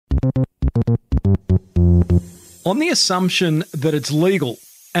On the assumption that it's legal,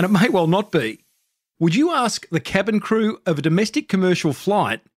 and it may well not be, would you ask the cabin crew of a domestic commercial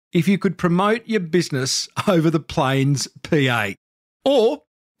flight if you could promote your business over the plane's PA? Or,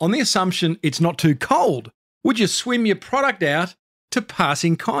 on the assumption it's not too cold, would you swim your product out to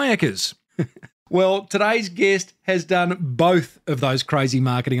passing kayakers? Well, today's guest has done both of those crazy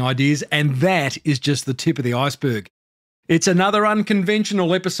marketing ideas, and that is just the tip of the iceberg. It's another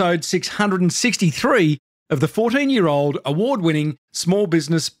Unconventional, episode 663 of the 14-year-old award-winning Small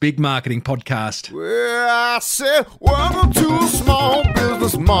Business Big Marketing podcast. Well, I said, welcome to a small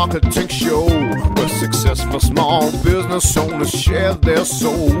business marketing show where successful small business owners share their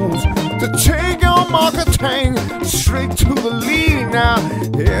souls to take your marketing straight to the lead. Now,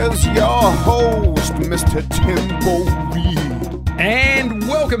 here's your host, Mr. Timbo Reid. And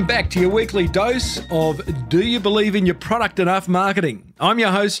welcome back to your weekly dose of Do You Believe in Your Product Enough Marketing? I'm your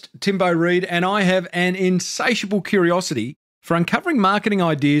host, Timbo Reid, and I have an insatiable curiosity for uncovering marketing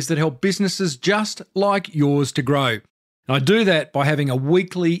ideas that help businesses just like yours to grow. And I do that by having a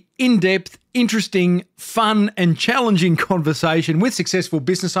weekly, in-depth, interesting, fun and challenging conversation with successful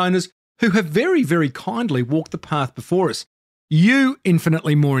business owners who have very, very kindly walked the path before us. You,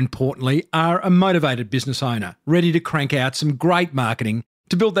 infinitely more importantly, are a motivated business owner, ready to crank out some great marketing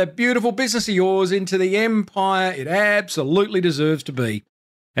to build that beautiful business of yours into the empire it absolutely deserves to be.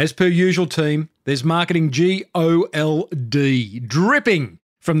 As per usual, team, there's marketing GOLD dripping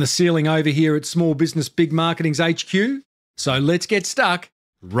from the ceiling over here at Small Business Big Marketing's HQ. So let's get stuck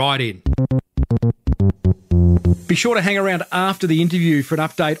right in. Be sure to hang around after the interview for an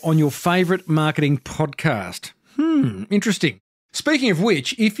update on your favourite marketing podcast. Interesting. Speaking of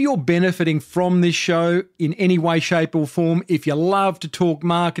which, if you're benefiting from this show in any way, shape or form, if you love to talk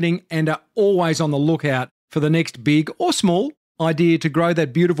marketing and are always on the lookout for the next big or small idea to grow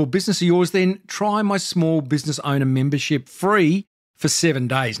that beautiful business of yours, then try my Small Business Owner membership free for 7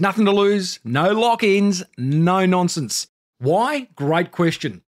 days. Nothing to lose, no lock-ins, no nonsense. Why? Great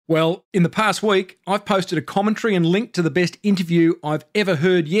question. Well, in the past week, I've posted a commentary and link to the best interview I've ever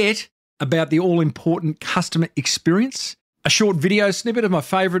heard yet about the all-important customer experience, a short video snippet of my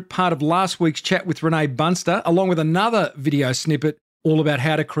favourite part of last week's chat with Reid Bunster, along with another video snippet all about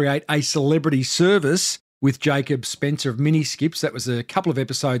how to create a celebrity service with Jacob Spencer of Miniskips. That was a couple of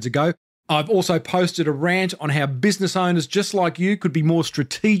episodes ago. I've also posted a rant on how business owners just like you could be more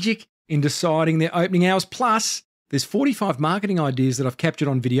strategic in deciding their opening hours. Plus, there's 45 marketing ideas that I've captured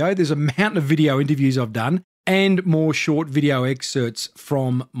on video. There's a mountain of video interviews I've done, and more short video excerpts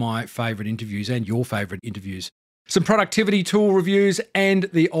from my favourite interviews and your favourite interviews. Some productivity tool reviews and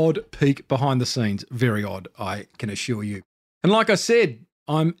the odd peek behind the scenes. Very odd, I can assure you. And like I said,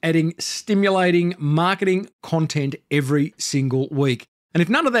 I'm adding stimulating marketing content every single week. And if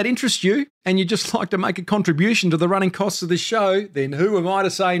none of that interests you and you'd just like to make a contribution to the running costs of this show, then who am I to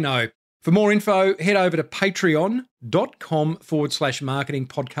say no? For more info, head over to patreon.com/marketing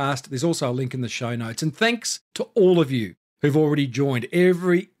podcast. There's also a link in the show notes. And thanks to all of you who've already joined.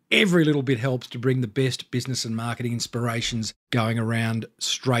 Every little bit helps to bring the best business and marketing inspirations going around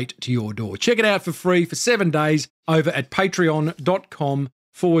straight to your door. Check it out for free for 7 days over at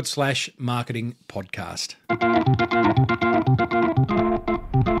patreon.com/marketing podcast.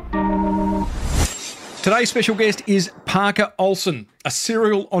 Today's special guest is Parker Olson, a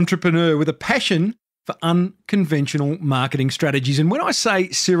serial entrepreneur with a passion for unconventional marketing strategies. And when I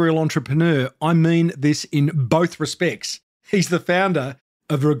say serial entrepreneur, I mean this in both respects. He's the founder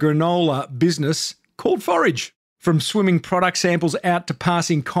of a granola business called Forij. From swimming product samples out to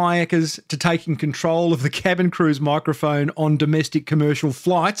passing kayakers to taking control of the cabin crew's microphone on domestic commercial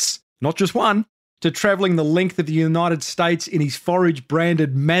flights, not just one, to travelling the length of the United States in his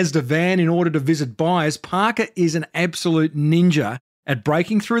Forij-branded Mazda van in order to visit buyers, Parker is an absolute ninja at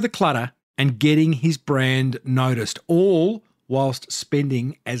breaking through the clutter and getting his brand noticed, all whilst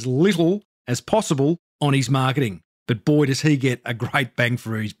spending as little as possible on his marketing. But boy, does he get a great bang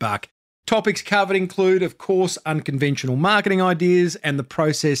for his buck. Topics covered include, of course, unconventional marketing ideas and the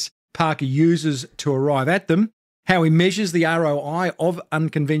process Parker uses to arrive at them, how he measures the ROI of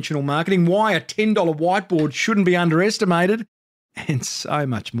unconventional marketing, why a $10 whiteboard shouldn't be underestimated, and so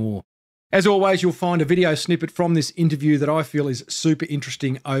much more. As always, you'll find a video snippet from this interview that I feel is super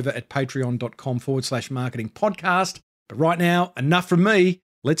interesting over at patreon.com/marketing podcast. But right now, enough from me.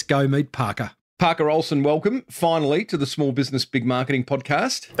 Let's go meet Parker. Parker Olson, welcome finally to the Small Business Big Marketing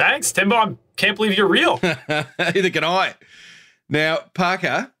podcast. Thanks, Timbo. I can't believe you're real. Neither can I. Now,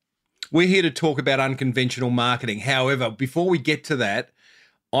 Parker, we're here to talk about unconventional marketing. However, before we get to that,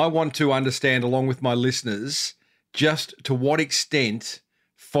 I want to understand, along with my listeners, just to what extent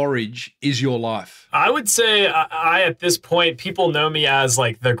forage is your life? I would say I at this point, people know me as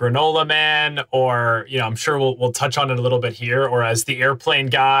like the granola man, or, you know, I'm sure we'll touch on it a little bit here, or as the airplane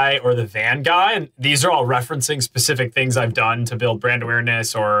guy or the van guy. And these are all referencing specific things I've done to build brand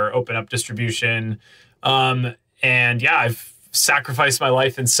awareness or open up distribution. And yeah, I've sacrificed my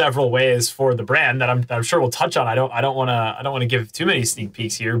life in several ways for the brand that I'm sure we'll touch on. I don't want to give too many sneak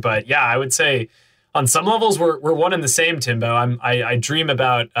peeks here, but yeah, I would say on some levels we're one and the same, Timbo. I dream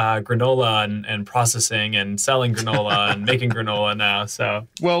about granola and processing and selling granola and making granola now. So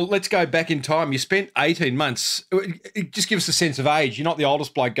well, let's go back in time. You spent 18 months. Just give us a sense of age. You're not the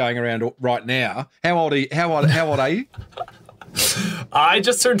oldest bloke going around right now. How old are you? I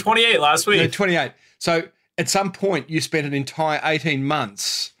just turned 28 last week. No, 28. So at some point, you spent an entire 18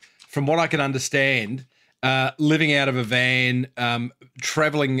 months, from what I can understand, living out of a van,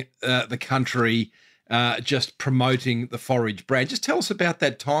 traveling the country, just promoting the Forij brand. Just tell us about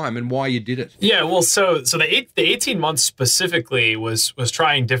that time and why you did it. Yeah, well, so the 18 months specifically was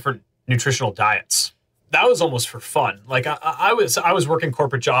trying different nutritional diets. That was almost for fun. Like I was working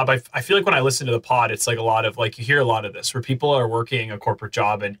corporate job. I feel like when I listen to the pod, it's like a lot of like, you hear a lot of this where people are working a corporate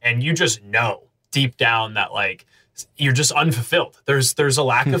job and you just know deep down that like you're just unfulfilled. There's a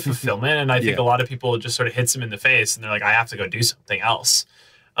lack of fulfillment, and I think a lot of people, it just sort of hits them in the face, and they're like, I have to go do something else.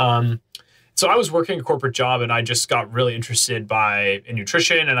 So I was working a corporate job, and I just got really interested in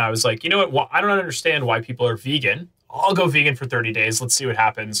nutrition, and I was like, you know what? I don't understand why people are vegan. I'll go vegan for 30 days. Let's see what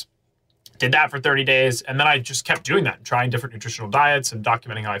happens. Did that for 30 days, and then I just kept doing that, trying different nutritional diets and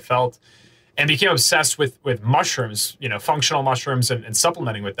documenting how I felt, and became obsessed with mushrooms, you know, functional mushrooms, and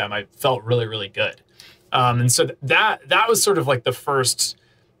supplementing with them. I felt really, really good. And so that was sort of like the first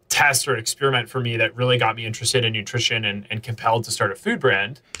test or experiment for me that really got me interested in nutrition and compelled to start a food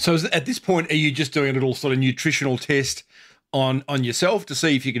brand. So at this point, are you just doing a little sort of nutritional test on yourself to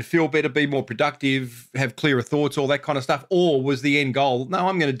see if you can feel better, be more productive, have clearer thoughts, all that kind of stuff? Or was the end goal, no,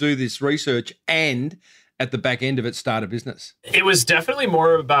 I'm going to do this research and at the back end of it, start a business? It was definitely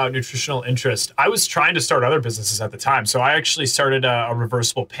more about nutritional interest. I was trying to start other businesses at the time. So I actually started a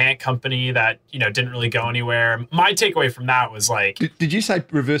reversible pant company that, you know, didn't really go anywhere. My takeaway from that was like... Did you say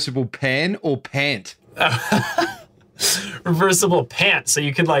reversible pan or pant? Reversible pants. So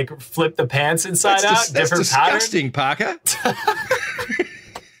you could like flip the pants inside out. That's disgusting, pattern. Parker.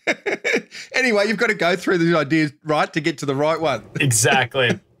 Anyway, you've got to go through the ideas, right, to get to the right one.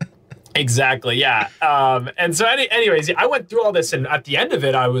 Exactly. Exactly. Yeah. And so anyways, I went through all this, and at the end of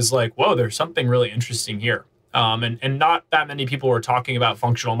it, I was like, whoa, there's something really interesting here. And not that many people were talking about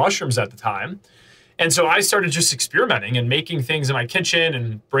functional mushrooms at the time. And so I started just experimenting and making things in my kitchen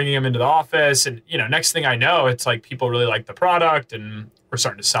and bringing them into the office. And, you know, next thing I know, it's like people really like the product, and we're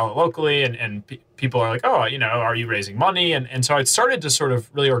starting to sell it locally. And people are like, oh, you know, are you raising money? And so it started to sort of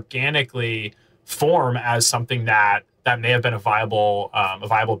really organically form as something that may have been a viable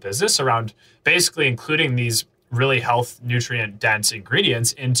business around basically including these really health, nutrient dense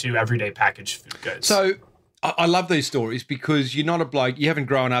ingredients into everyday packaged food goods. So I love these stories because you're not a bloke, you haven't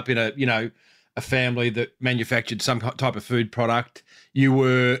grown up in a family that manufactured some type of food product. You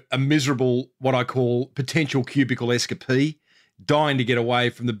were a miserable, what I call potential cubicle escapee, dying to get away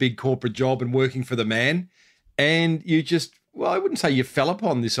from the big corporate job and working for the man. And you just, well, I wouldn't say you fell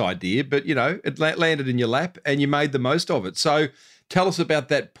upon this idea, but, you know, it landed in your lap and you made the most of it. So tell us about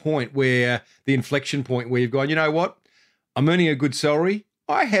that point where the inflection point where you've gone, you know what, I'm earning a good salary.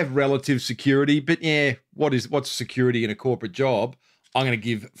 I have relative security, but yeah, what's security in a corporate job? I'm going to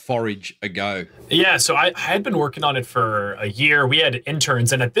give Forij a go. Yeah, so I had been working on it for a year. We had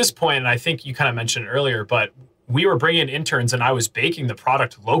interns, and at this point, and I think you kind of mentioned it earlier, but we were bringing in interns, and I was baking the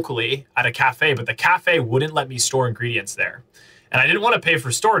product locally at a cafe, but the cafe wouldn't let me store ingredients there. And I didn't want to pay for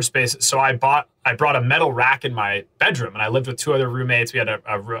storage space, so I brought a metal rack in my bedroom, and I lived with two other roommates. We had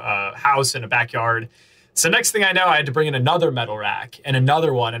a house and a backyard. So next thing I know, I had to bring in another metal rack and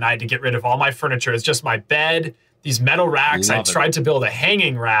another one, and I had to get rid of all my furniture. It's just my bed, these metal racks. I tried to build a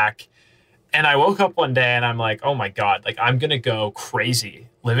hanging rack, and I woke up one day and I'm like, oh my God, like I'm going to go crazy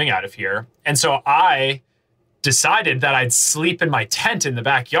living out of here. And so I decided that I'd sleep in my tent in the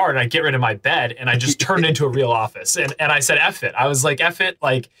backyard and I'd get rid of my bed, and I just turned into a real office. And I said, F it. I was like, F it.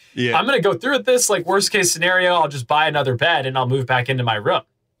 Like, yeah. I'm going to go through with this. Like, worst case scenario, I'll just buy another bed and I'll move back into my room.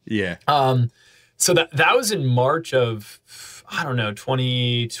 Yeah. So that was in March of, I don't know,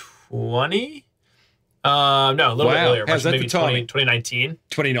 2020? No, a little bit earlier. How's that maybe the timing? 2019.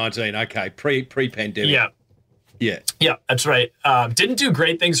 2019, okay. Pre-pandemic. Yeah. Yeah. Yeah, that's right. Didn't do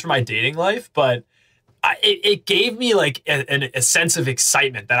great things for my dating life, but it gave me like a sense of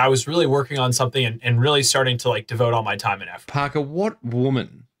excitement that I was really working on something and really starting to like devote all my time and effort. Parker, what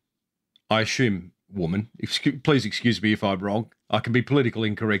woman I assume woman. Please excuse me if I'm wrong. I can be politically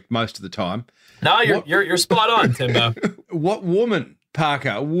incorrect most of the time. No, you're spot on, Timbo. What woman,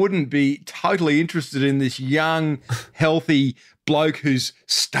 Parker, wouldn't be totally interested in this young, healthy bloke who's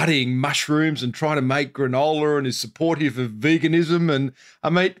studying mushrooms and trying to make granola and is supportive of veganism? And I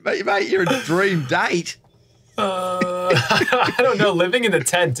mean, mate, you're a dream date. I don't know. Living in the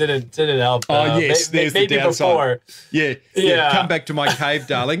tent didn't help. Oh yes, there's the downside. Before. Yeah. Come back to my cave,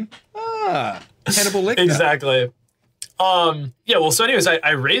 darling. Hannibal Lecter. Exactly. Well, so anyways,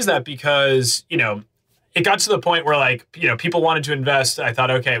 I raised that because, it got to the point where, like, people wanted to invest. I thought,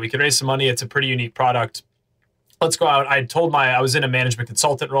 okay, we could raise some money. It's a pretty unique product. Let's go out. I was in a management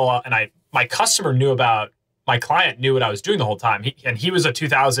consultant role, and my client knew what I was doing the whole time. He was a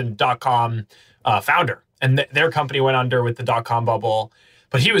 2000 .com founder, and their company went under with the .com bubble,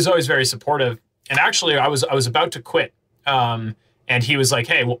 but he was always very supportive. And actually, I was about to quit. And he was like,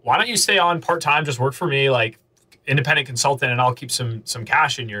 hey, why don't you stay on part-time, just work for me, like independent consultant, and I'll keep some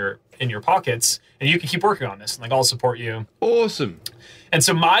cash in your pockets, and you can keep working on this, and like I'll support you. Awesome. And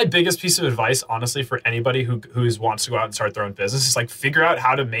so my biggest piece of advice, honestly, for anybody who wants to go out and start their own business is like figure out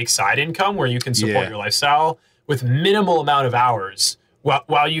how to make side income where you can support your lifestyle with minimal amount of hours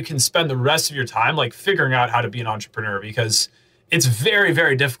while you can spend the rest of your time like figuring out how to be an entrepreneur, because it's very,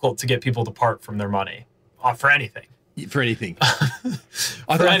 very difficult to get people to part from their money for anything. For anything.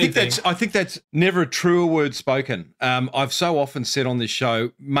 I think that's never a truer word spoken. I've so often said on this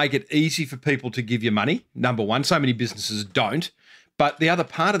show, make it easy for people to give you money. Number one, so many businesses don't. But the other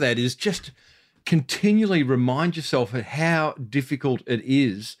part of that is just continually remind yourself of how difficult it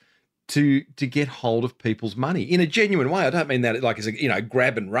is to get hold of people's money in a genuine way. I don't mean that like as a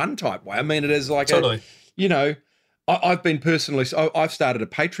grab and run type way. I mean it as like totally. I've been personally, I've started a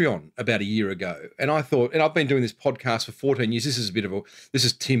Patreon about a year ago, and I thought, and I've been doing this podcast for 14 years. This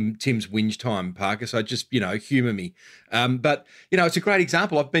is Tim's whinge time, Parker. So just, humor me. But it's a great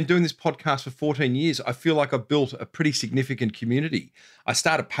example. I've been doing this podcast for 14 years. I feel like I've built a pretty significant community. I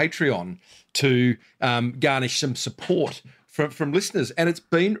started Patreon to garnish some support from listeners, and it's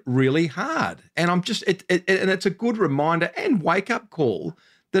been really hard. And and it's a good reminder and wake up call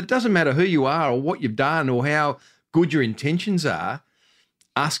that it doesn't matter who you are or what you've done or how good your intentions are,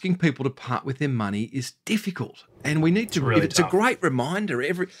 asking people to part with their money is difficult. And we need to, really it's tough. A great reminder,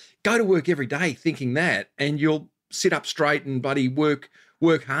 go to work every day thinking that, and you'll sit up straight and buddy work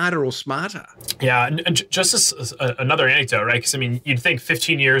harder or smarter. Yeah. And just as another anecdote, right? Because I mean, you'd think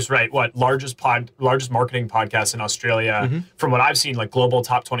 15 years, right? What largest marketing podcast in Australia, from what I've seen, like global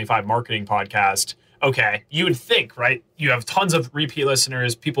top 25 marketing podcast. Okay. You would think, right? You have tons of repeat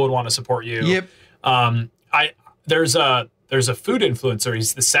listeners. People would want to support you. Yep. There's a food influencer.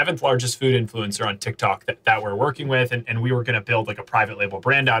 He's the 7th largest food influencer on TikTok that we're working with. And we were going to build like a private label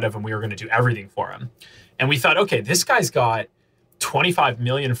brand out of him. We were going to do everything for him. And we thought, okay, this guy's got 25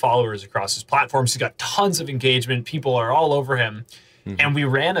 million followers across his platforms. He's got tons of engagement. People are all over him. And we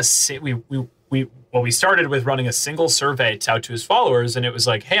ran we started with running a single survey out to his followers. And it was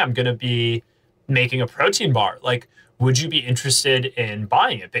like, hey, I'm going to be making a protein bar. Like, would you be interested in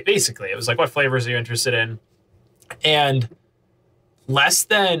buying it? Basically, it was like, what flavors are you interested in? And less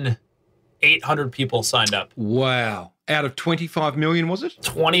than 800 people signed up. Wow. Out of 25 million, was it?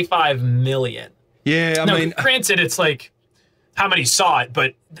 25 million. Yeah, I mean, granted, it's like how many saw it,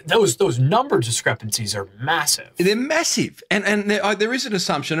 but those number discrepancies are massive. They're massive. And there is an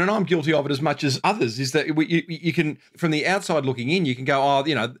assumption, and I'm guilty of it as much as others, is that you can, from the outside looking in, you can go,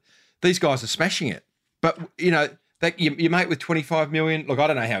 oh, these guys are smashing it. But, that you mate with 25 million. Look, I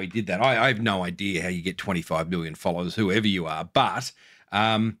don't know how he did that. I have no idea how you get 25 million followers, whoever you are. But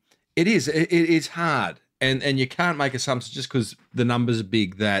it is hard, and you can't make assumptions just because the numbers are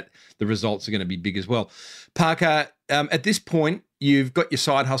big that the results are going to be big as well. Parker, at this point, you've got your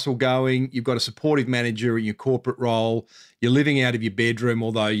side hustle going. You've got a supportive manager in your corporate role. You're living out of your bedroom,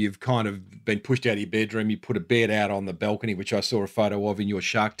 although you've kind of been pushed out of your bedroom. You put a bed out on the balcony, which I saw a photo of in your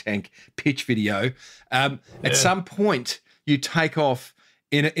Shark Tank pitch video. At some point, you take off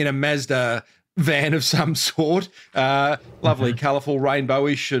in a Mazda van of some sort, lovely, colourful,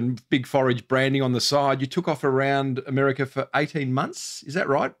 rainbowish, and big Forij branding on the side. You took off around America for 18 months. Is that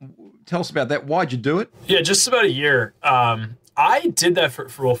right? Tell us about that. Why'd you do it? Yeah, just about a year. I did that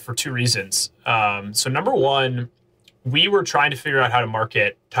for two reasons. So number one, we were trying to figure out how to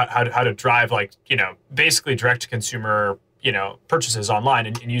market, how to drive basically direct to consumer, purchases online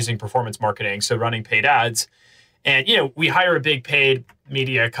and using performance marketing. So running paid ads, and we hire a big paid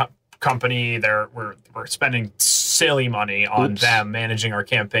media company. We're spending silly money on them managing our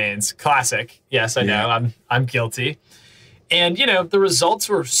campaigns. Classic. Yes, I know. I'm guilty. And, you know, the results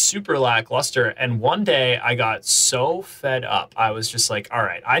were super lackluster. And one day I got so fed up. I was just like, all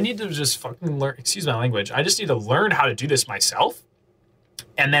right, I need to just fucking learn, excuse my language. I just need to learn how to do this myself.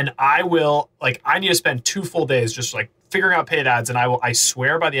 And then I need to spend 2 full days just like figuring out paid ads. And I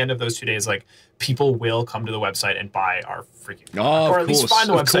swear by the end of those 2 days, like people will come to the website and buy our freaking product, or at least find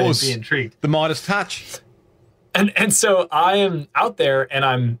the website and be intrigued. The Midas touch. And so I am out there and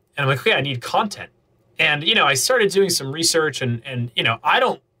I'm like, okay, I need content. And, you know, I started doing some research and you know, I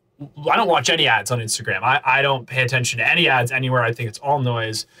don't watch any ads on Instagram. I don't pay attention to any ads anywhere. I think it's all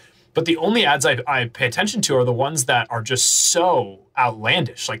noise. But the only ads I pay attention to are the ones that are just so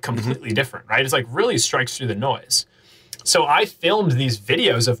outlandish, like completely different, right? It's like really strikes through the noise. So I filmed these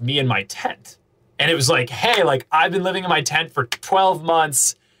videos of me in my tent. And it was like, hey, like I've been living in my tent for 12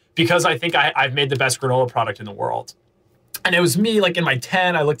 months because I think I've made the best granola product in the world. And it was me like in my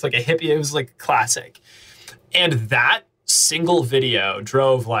tent. I looked like a hippie. It was like classic. And that single video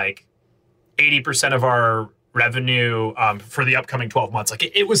drove like 80% of our revenue for the upcoming 12 months.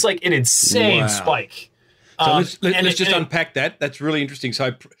 Like it was like an insane spike. So let's just unpack that. That's really interesting.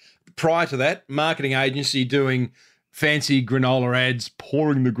 So prior to that, marketing agency doing fancy granola ads,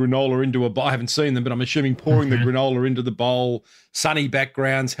 pouring the granola into a bowl. I haven't seen them, but I'm assuming pouring the granola into the bowl, sunny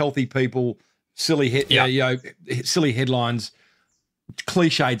backgrounds, healthy people, silly headlines,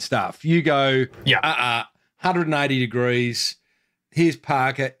 cliched stuff. You go, 180 degrees. Here's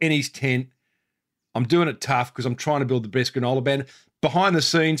Parker in his tent. I'm doing it tough because I'm trying to build the best granola band. Behind the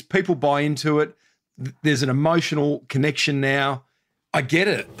scenes, people buy into it. There's an emotional connection now. I get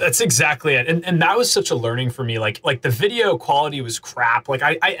it. That's exactly it. And that was such a learning for me. Like the video quality was crap. Like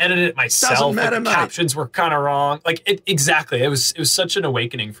I edited it myself. Doesn't matter, like, the captions were kind of wrong. Like exactly. It was such an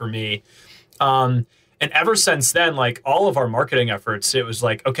awakening for me. And ever since then, like all of our marketing efforts, it was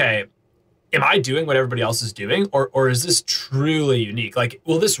like, okay, am I doing what everybody else is doing? Or is this truly unique? Like,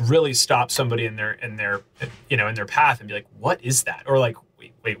 will this really stop somebody in their path and be like, what is that? Or like,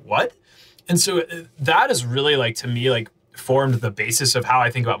 wait, what? And so that is really like, to me, like formed the basis of how I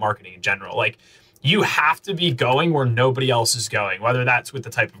think about marketing in general. Like you have to be going where nobody else is going, whether that's with the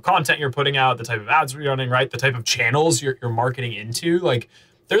type of content you're putting out, the type of ads you're running, right? The type of channels you're marketing into. Like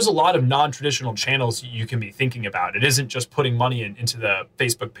there's a lot of non-traditional channels you can be thinking about. It isn't just putting money into the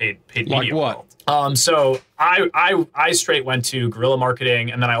Facebook paid media world. So I straight went to guerrilla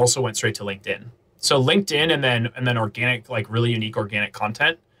marketing, and then I also went straight to LinkedIn. So LinkedIn and then organic, like really unique organic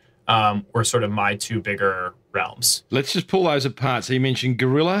content were sort of my 2 bigger realms. Let's just pull those apart. So you mentioned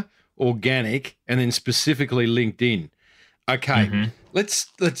guerrilla, organic, and then specifically LinkedIn. Okay, let's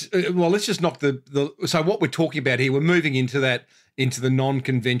just knock the. So what we're talking about here, we're moving into the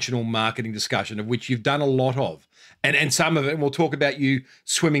non-conventional marketing discussion, of which you've done a lot of, and some of it. And we'll talk about you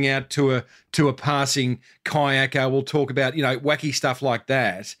swimming out to a passing kayaker. We'll talk about wacky stuff like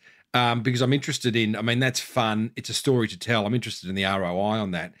that. Because I'm interested in. I mean, that's fun. It's a story to tell. I'm interested in the ROI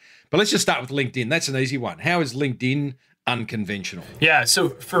on that. But let's just start with LinkedIn. That's an easy one. How is LinkedIn unconventional? Yeah. So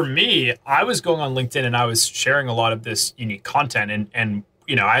for me, I was going on LinkedIn and I was sharing a lot of this unique content, and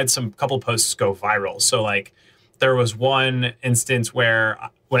I had some couple posts go viral. So like there was one instance where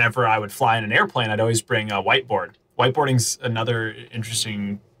whenever I would fly in an airplane, I'd always bring a whiteboard. Whiteboarding's another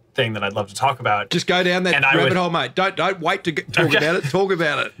interesting thing that I'd love to talk about. Just go down that rabbit hole, mate. Don't wait to talk about it. Talk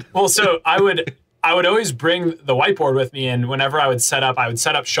about it. Well, so I would always bring the whiteboard with me, and whenever I would set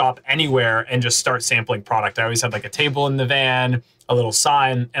up shop anywhere and just start sampling product. I always had like a table in the van, a little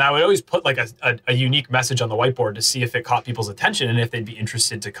sign, and I would always put like a unique message on the whiteboard to see if it caught people's attention and if they'd be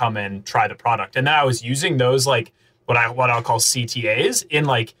interested to come and try the product. And then I was using those like what I'll call CTAs in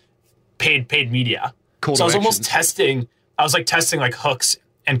like paid media. So I was almost testing like hooks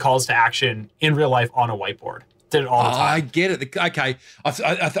and calls to action in real life on a whiteboard. Did it all the time. I get it. Okay.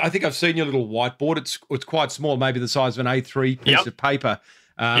 I think I've seen your little whiteboard. It's quite small, maybe the size of an A3 piece of paper,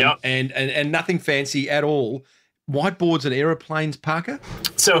 and nothing fancy at all. Whiteboards and aeroplanes, Parker?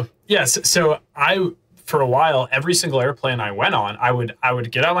 So, yes. So for a while, every single airplane I went on, I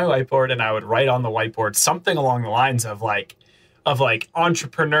would get on my whiteboard and I would write on the whiteboard something along the lines of like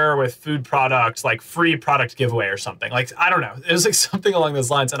entrepreneur with food products, like free product giveaway or something. Like, I don't know. It was like something along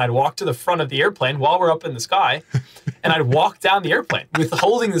those lines. And I'd walk to the front of the airplane while we're up in the sky and I'd walk down the airplane with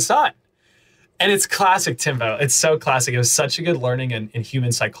holding the sign. And it's classic Timbo. It's so classic. It was such a good learning in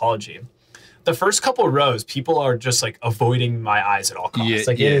human psychology. The first couple of rows, people are just like avoiding my eyes at all costs.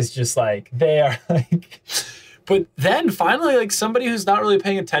 It is just like, they are like... But then finally, like somebody who's not really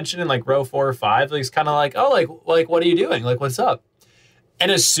paying attention in like row 4 or 5, like, is kind of like, oh, like, what are you doing? Like, what's up?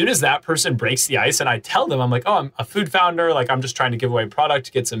 And as soon as that person breaks the ice and I tell them, I'm like, oh, I'm a food founder. Like, I'm just trying to give away product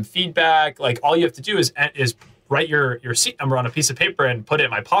to get some feedback. Like, all you have to do is write your seat number on a piece of paper and put it in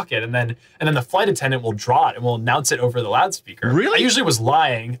my pocket, and then the flight attendant will draw it and will announce it over the loudspeaker. Really? I usually was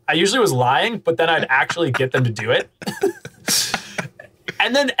lying, but then I'd actually get them to do it.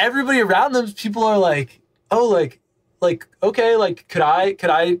 And then everybody around them, people are like, oh, like, okay, like, could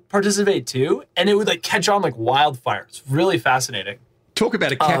I participate too? And it would like catch on like wildfire. It's really fascinating. Talk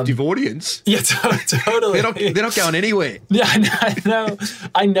about a captive audience. Yeah, totally. They're not going anywhere. Yeah, I know.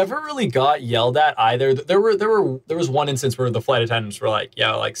 I never really got yelled at either. There was one instance where the flight attendants were like,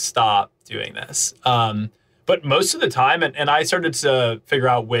 "Yo, like, stop doing this." But most of the time, and I started to figure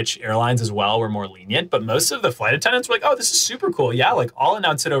out which airlines as well were more lenient. But most of the flight attendants were like, "Oh, this is super cool. Yeah, like, I'll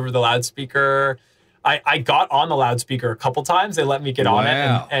announce it over the loudspeaker." I got on the loudspeaker a couple times. They let me get on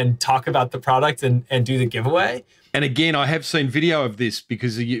it and talk about the product and do the giveaway. And again, I have seen video of this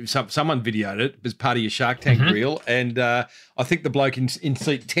because someone videoed it as part of your Shark Tank reel. And I think the bloke in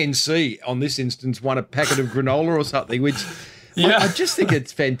seat 10C on this instance won a packet of granola or something, which I just think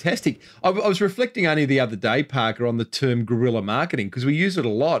it's fantastic. I was reflecting only the other day, Parker, on the term guerrilla marketing because we use it a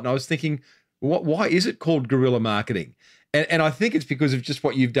lot. And I was thinking, why is it called guerrilla marketing? And I think it's because of just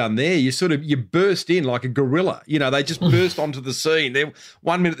what you've done there. You burst in like a gorilla. You know, they just burst onto the scene. They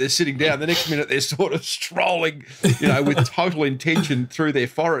 1 minute they're sitting down, the next minute they're sort of strolling, you know, with total intention through their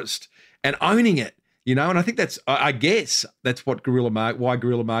forest and owning it. You know, and I think I guess that's what why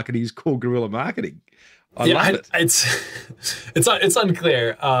guerrilla marketing is called guerrilla marketing. I love it. It's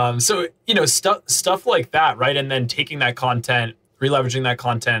unclear. So you know, stuff like that, right? And then taking that content, re-leveraging that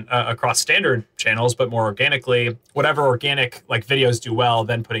content across standard channels, but more organically, whatever organic like videos do well,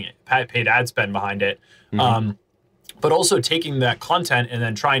 then putting paid ad spend behind it. But also taking that content and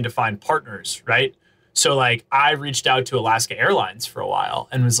then trying to find partners, right? So like I reached out to Alaska Airlines for a while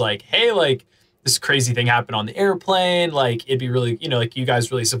and was like, hey, like this crazy thing happened on the airplane. Like it'd be really, you know, like you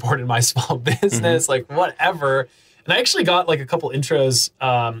guys really supported my small business, like whatever. And I actually got like a couple intros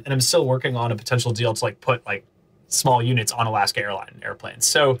and I'm still working on a potential deal to like put like small units on Alaska airplanes.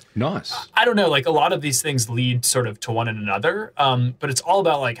 So nice. I don't know, like a lot of these things lead sort of to one another, but it's all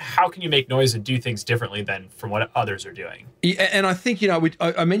about like how can you make noise and do things differently than from what others are doing. Yeah, and I think, you know,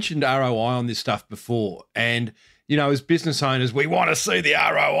 I mentioned ROI on this stuff before, and you know, as business owners, we want to see the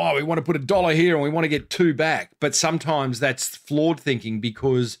ROI. We want to put $1 here and we want to get 2 back. But sometimes that's flawed thinking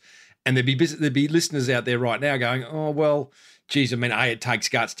because, and there'd be listeners out there right now going, oh well, geez, I mean, it takes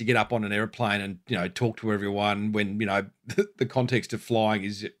guts to get up on an airplane and, you know, talk to everyone when, you know, the context of flying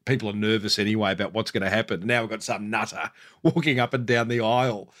is people are nervous anyway about what's going to happen. Now we've got some nutter walking up and down the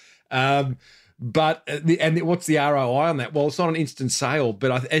aisle. But what's the ROI on that? Well, it's not an instant sale,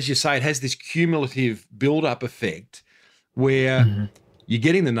 but as you say, it has this cumulative build-up effect where you're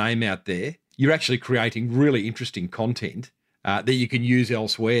getting the name out there. You're actually creating really interesting content that you can use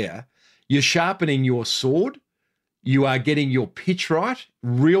elsewhere. You're sharpening your sword. You are getting your pitch right,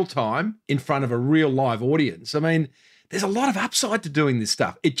 real time, in front of a real live audience. I mean, there's a lot of upside to doing this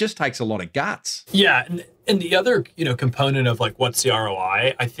stuff. It just takes a lot of guts. Yeah, and the other, you know, component of like what's the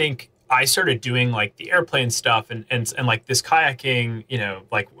ROI, I think I started doing like the airplane stuff and like this kayaking, you know,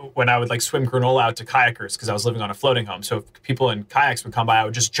 like when I would like swim granola out to kayakers because I was living on a floating home. So if people in kayaks would come by, I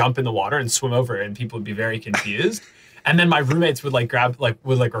would just jump in the water and swim over it, and people would be very confused. And then my roommates would like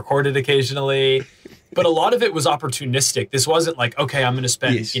would record it occasionally. But a lot of it was opportunistic. This wasn't like, okay, I'm going to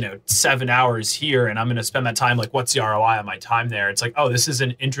spend, you know, 7 hours here and I'm going to spend that time. Like, what's the ROI on my time there? It's like, oh, this is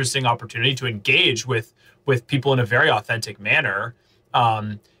an interesting opportunity to engage with people in a very authentic manner.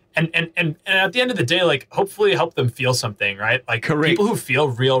 And at the end of the day, like, hopefully help them feel something, right? Like people who feel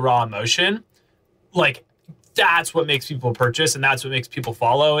real raw emotion, like that's what makes people purchase and that's what makes people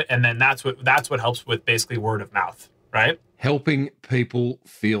follow. And then that's what helps with basically word of mouth, right? Helping people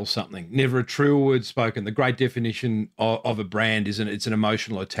feel something. Never a truer word spoken. The great definition of a brand is it's an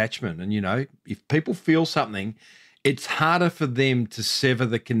emotional attachment. And, you know, if people feel something, it's harder for them to sever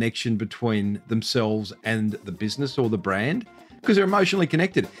the connection between themselves and the business or the brand because they're emotionally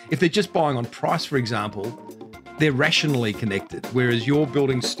connected. If they're just buying on price, for example, they're rationally connected, whereas you're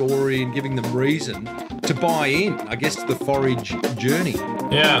building story and giving them reason to buy in, I guess, to the Forij journey.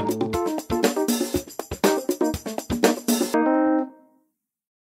 Yeah.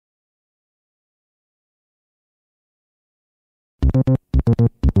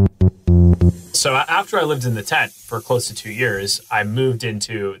 So after I lived in the tent for close to 2 years, I moved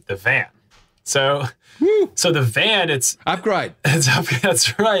into the van. So the van, it's upgrade.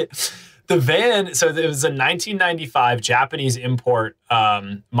 That's right. The van. So it was a 1995 Japanese import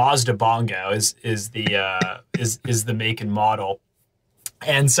Mazda Bongo is the make and model.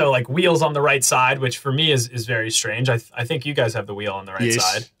 And so like wheels on the right side, which for me is very strange. I think you guys have the wheel on the right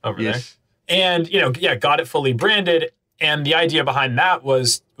side over there. And, got it fully branded. And the idea behind that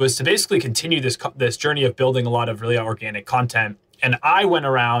was to basically continue this journey of building a lot of really organic content. And I went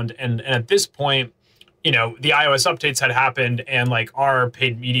around and at this point, the iOS updates had happened and like our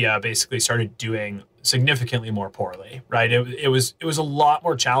paid media basically started doing significantly more poorly, right? It was a lot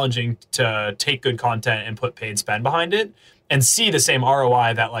more challenging to take good content and put paid spend behind it and see the same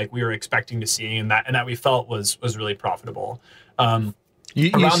ROI that like we were expecting to see and that we felt was really profitable. You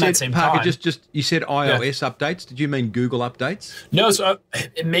around said, that same Parker, time. just you said iOS updates. Did you mean Google updates? No, so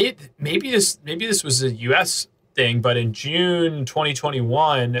maybe this was a US thing, but in June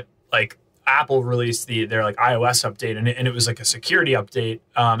 2021, like Apple released their like iOS update, and it was like a security update,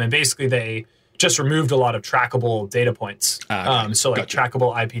 and basically they just removed a lot of trackable data points. Okay. So like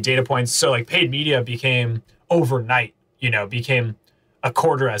trackable IP data points. So like paid media became overnight, became a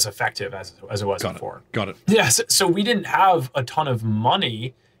quarter as effective as it was before. Got it. Yeah, so we didn't have a ton of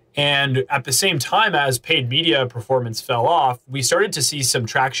money. And at the same time as paid media performance fell off, we started to see some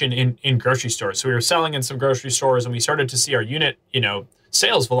traction in grocery stores. So we were selling in some grocery stores and we started to see our unit,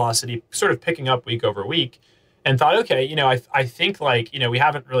 sales velocity sort of picking up week over week and thought, okay, I think like, we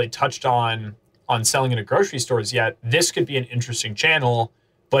haven't really touched on selling into grocery stores yet. This could be an interesting channel,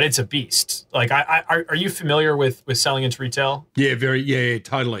 but it's a beast. Like, are you familiar with selling into retail? Yeah,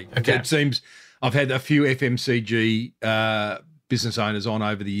 totally. Okay. It seems I've had a few FMCG business owners on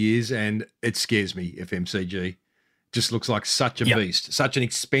over the years, and it scares me. FMCG just looks like such a beast, such an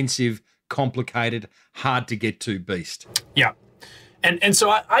expensive, complicated, hard to get to beast. Yeah, and so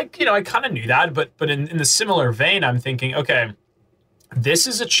I kind of knew that, but in the similar vein, I'm thinking, okay, this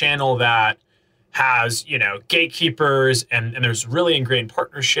is a channel that has, gatekeepers and there's really ingrained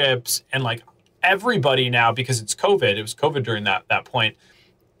partnerships and like everybody now, because it was COVID during that point,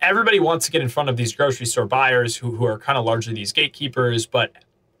 everybody wants to get in front of these grocery store buyers who are kind of largely these gatekeepers, but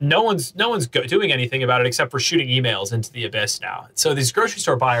no one's doing anything about it except for shooting emails into the abyss now. So these grocery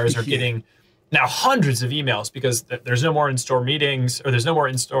store buyers are getting now hundreds of emails because there's no more in-store meetings, or there's no more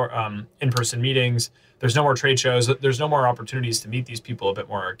in-person meetings. There's no more trade shows. There's no more opportunities to meet these people a bit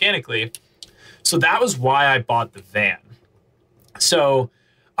more organically. So that was why I bought the van. So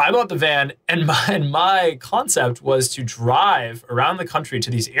I bought the van, and my concept was to drive around the country to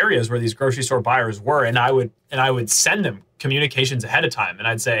these areas where these grocery store buyers were, and I would send them communications ahead of time, and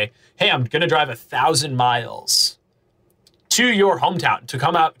I'd say, hey, I'm going to drive 1,000 miles to your hometown to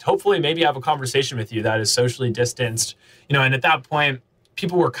come out, hopefully maybe have a conversation with you that is socially distanced, and at that point,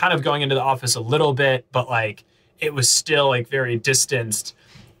 people were kind of going into the office a little bit, but like it was still like very distanced.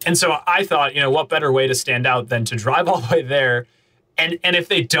 And so I thought, what better way to stand out than to drive all the way there. And if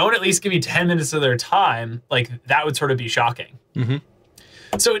they don't at least give me 10 minutes of their time, like that would sort of be shocking. Mm-hmm.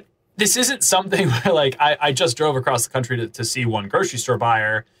 So this isn't something where like I just drove across the country to see one grocery store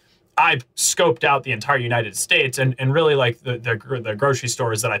buyer. I scoped out the entire United States and really like the grocery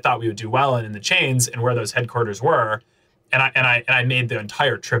stores that I thought we would do well in the chains and where those headquarters were. And I made the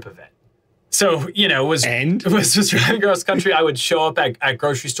entire trip of it. So, was just driving across the country. I would show up at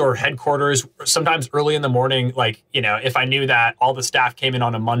grocery store headquarters, sometimes early in the morning. Like, if I knew that all the staff came in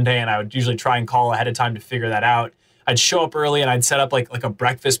on a Monday, and I would usually try and call ahead of time to figure that out. I'd show up early and I'd set up like a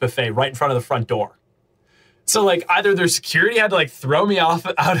breakfast buffet right in front of the front door. So like either their security had to like throw me out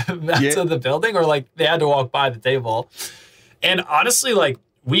of the building, or like they had to walk by the table. And honestly, like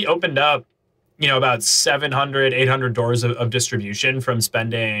we opened up, about 700, 800 doors of distribution from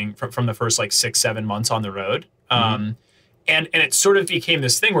spending from the first like 6-7 months on the road. And it sort of became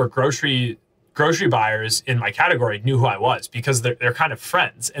this thing where grocery buyers in my category knew who I was because they're kind of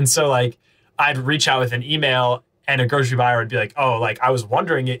friends. And so like I'd reach out with an email and a grocery buyer would be like, oh, like I was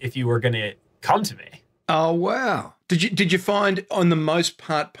wondering if you were going to come to me. Oh, wow. Did you find on the most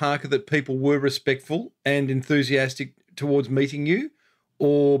part, Parker, that people were respectful and enthusiastic towards meeting you?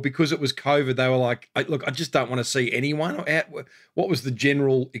 Or because it was COVID, they were like, look, I just don't want to see anyone? What was the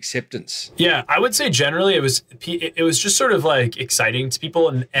general acceptance? Yeah, I would say generally it was just sort of like exciting to people.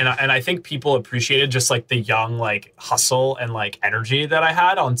 And I think people appreciated just like the young like hustle and like energy that I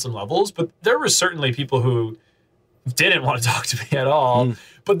had on some levels. But there were certainly people who didn't want to talk to me at all.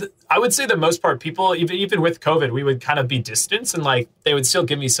 But I would say the most part, people, even with COVID, we would kind of be distanced and like they would still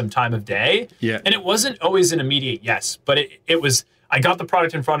give me some time of day. Yeah. And it wasn't always an immediate yes, but it was... I got the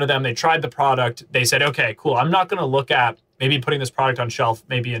product in front of them. They tried the product. They said, okay, cool. I'm not going to look at maybe putting this product on shelf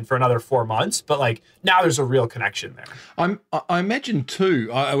maybe for another 4 months, but like now there's a real connection there. I imagine too,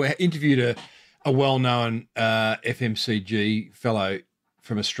 I interviewed a well-known FMCG fellow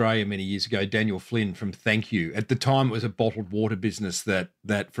from Australia many years ago, Daniel Flynn from Thank You. At the time, it was a bottled water business that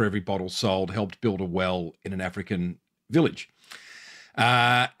for every bottle sold helped build a well in an African village.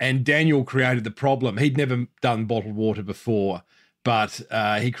 And Daniel created the problem. He'd never done bottled water before, but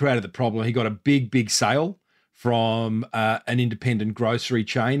he created the problem. He got a big sale from an independent grocery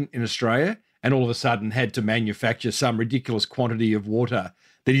chain in Australia, and all of a sudden had to manufacture some ridiculous quantity of water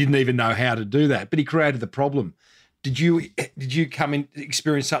that he didn't even know how to do that. But he created the problem. Did you come in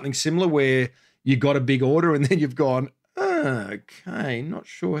experience something similar where you got a big order and then you've gone, okay, not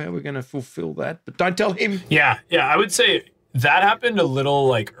sure how we're going to fulfill that, but don't tell him. Yeah. I would say that happened a little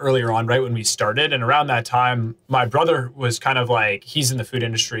like earlier on, right when we started. And around that time, my brother was kind of like, he's in the food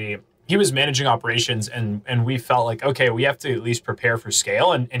industry. He was managing operations, and we felt like, okay, we have to at least prepare for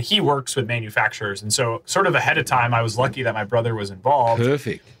scale. And he works with manufacturers. And so sort of ahead of time, I was lucky that my brother was involved.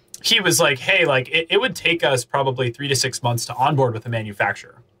 Perfect. He was like, hey, like it would take us probably 3 to 6 months to onboard with a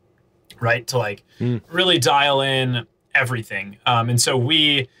manufacturer, right? To like really dial in everything. And so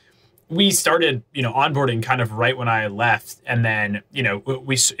we started, onboarding kind of right when I left. And then,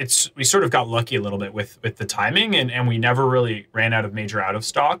 we sort of got lucky a little bit with the timing, and we never really ran out of major out of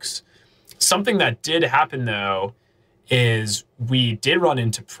stocks. Something that did happen though, is we did run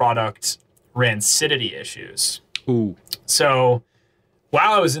into product rancidity issues. Ooh. So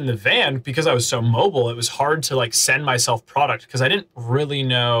while I was in the van, because I was so mobile, it was hard to like send myself product because I didn't really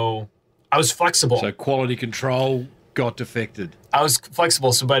know. I was flexible. So quality control got defected. I was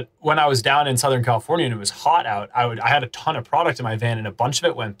flexible. So, but when I was down in Southern California and it was hot out, I had a ton of product in my van, and a bunch of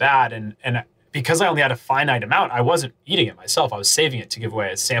it went bad. And because I only had a finite amount, I wasn't eating it myself. I was saving it to give away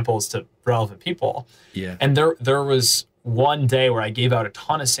as samples to relevant people. Yeah. And there was one day where I gave out a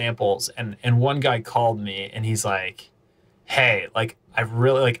ton of samples, and one guy called me and he's like, hey, like, I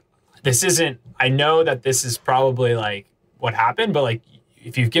really like, this isn't, I know that this is probably like what happened, but like,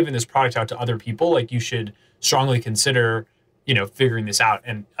 if you've given this product out to other people, like you should strongly consider, figuring this out.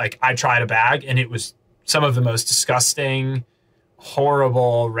 And like, I tried a bag and it was some of the most disgusting,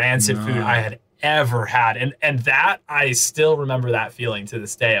 horrible, rancid food I had ever had. And that, I still remember that feeling to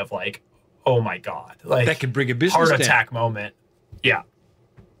this day of like, oh my God, like that could bring a business heart down. attack moment. Yeah.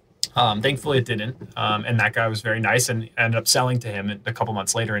 Thankfully it didn't. And that guy was very nice and ended up selling to him a couple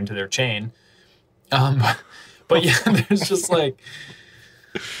months later into their chain. But yeah, there's just like,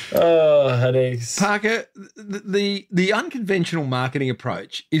 headaches. Parker, the unconventional marketing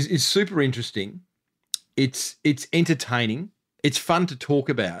approach is super interesting. It's entertaining. It's fun to talk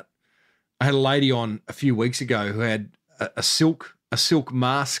about. I had a lady on a few weeks ago who had a silk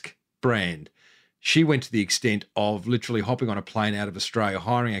mask brand. She went to the extent of literally hopping on a plane out of Australia,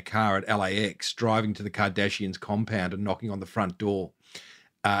 hiring a car at LAX, driving to the Kardashians' compound and knocking on the front door,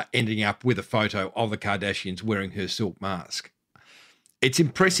 ending up with a photo of the Kardashians wearing her silk mask. It's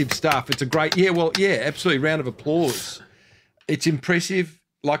impressive stuff. It's a great, absolutely. Round of applause. It's impressive.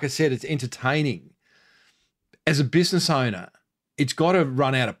 Like I said, it's entertaining. As a business owner, it's got to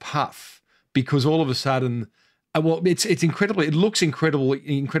run out of puff because all of a sudden, it looks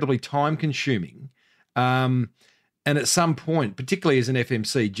incredibly time consuming. And at some point, particularly as an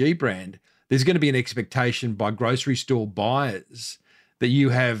FMCG brand, there's going to be an expectation by grocery store buyers that you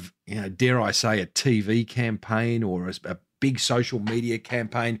have, dare I say, a TV campaign or a big social media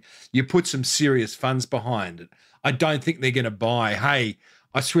campaign. You put some serious funds behind it. I don't think they're going to buy, hey,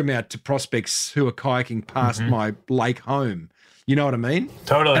 I swim out to prospects who are kayaking past my lake home. You know what I mean?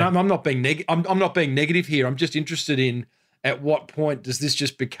 Totally. And I'm not being I'm not being negative here. I'm just interested in at what point does this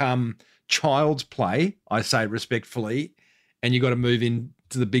just become child's play? I say respectfully, and you got to move into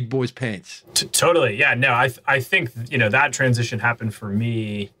the big boys' pants. Totally. Yeah. No, I think that transition happened for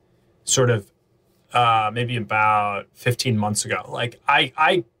me, sort of maybe about 15 months ago. Like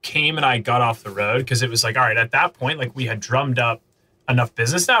I came and I got off the road because it was like, all right, at that point, like we had drummed up enough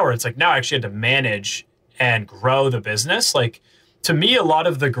business now where it's like now I actually had to manage and grow the business. Like to me, a lot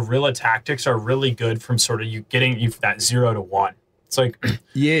of the guerrilla tactics are really good from sort of getting you that 0 to 1. It's like,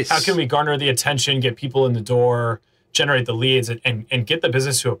 yes, how can we garner the attention, get people in the door, generate the leads, and get the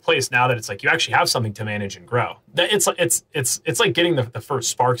business to a place now that it's like you actually have something to manage and grow. It's like getting the first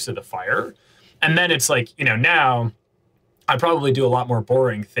sparks to the fire. And then it's like, now I probably do a lot more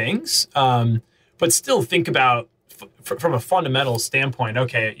boring things, but still think about from a fundamental standpoint,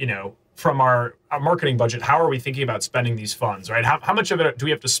 okay, from our marketing budget, how are we thinking about spending these funds, right? How much of it do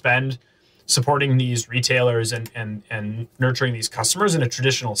we have to spend supporting these retailers and nurturing these customers in a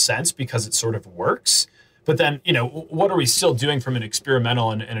traditional sense because it sort of works? But then, what are we still doing from an experimental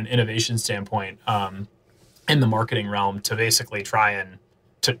and an innovation standpoint in the marketing realm to basically try and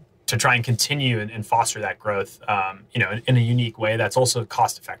continue and foster that growth, in a unique way that's also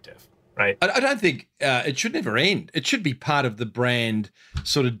cost effective. right? I don't think it should never end. It should be part of the brand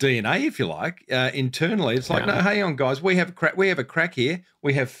sort of DNA, if you like, internally. It's like, no, hang on, guys, we have a crack here.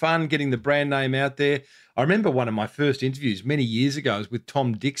 We have fun getting the brand name out there. I remember one of my first interviews many years ago was with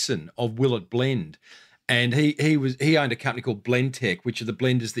Tom Dixon of Will It Blend, and he owned a company called Blendtech, which are the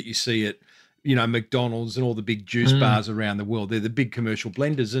blenders that you see at McDonald's and all the big juice bars around the world. They're the big commercial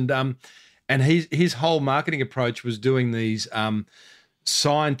blenders, and his whole marketing approach was doing these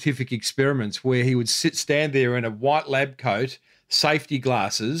scientific experiments where he would stand there in a white lab coat, safety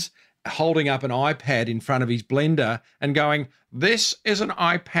glasses, holding up an iPad in front of his blender and going, "This is an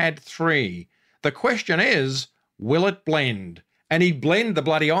iPad 3. The question is, will it blend?" And he'd blend the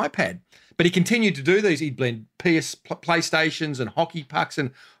bloody iPad. But he continued to do these. He'd blend PlayStations and hockey pucks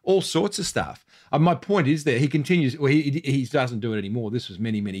and all sorts of stuff. My point is that he continues. Well, he doesn't do it anymore. This was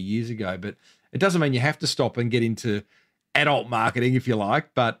many, many years ago. But it doesn't mean you have to stop and get into adult marketing, if you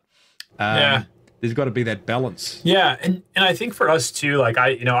like. But there's got to be that balance. Yeah, and I think for us too, like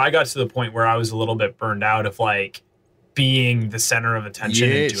I got to the point where I was a little bit burned out of like being the center of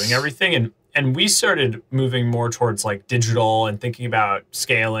attention and doing everything, and we started moving more towards like digital and thinking about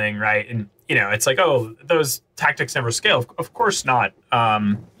scaling, right? And it's like, oh, those tactics never scale. Of course not.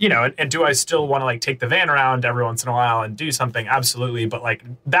 And do I still want to like take the van around every once in a while and do something? Absolutely. But like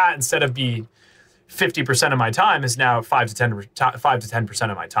that, instead of be 50% of my time, is now 5 to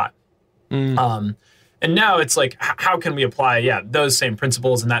 10% of my time. And now it's like, how can we apply, those same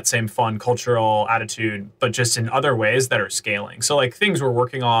principles and that same fun cultural attitude, but just in other ways that are scaling. So like things we're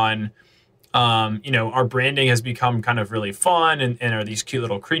working on, our branding has become kind of really fun and are these cute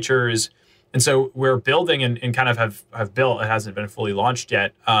little creatures. And so we're building and kind of have built, it hasn't been fully launched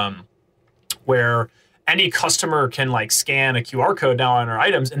yet, where any customer can like scan a QR code now on our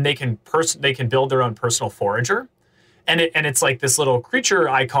items and they can build their own personal forager. And it's like this little creature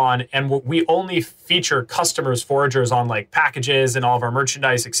icon, and we only feature customers' foragers on like packages and all of our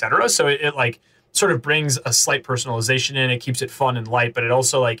merchandise, et cetera. So it like sort of brings a slight personalization in. It keeps it fun and light, but it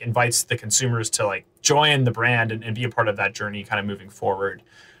also like invites the consumers to like join the brand and be a part of that journey kind of moving forward.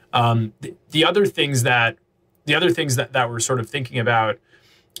 The other things that we're sort of thinking about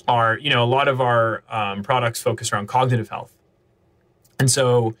are, a lot of our products focus around cognitive health. And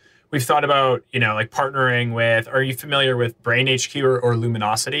so we've thought about, like partnering with, are you familiar with Brain HQ or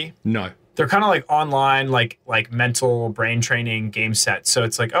Luminosity? No. They're kind of like online, like mental brain training game sets. So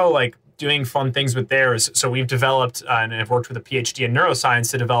it's like, doing fun things with theirs. So we've developed and have worked with a PhD in neuroscience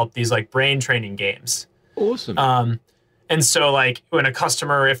to develop these like brain training games. Awesome. And so like when a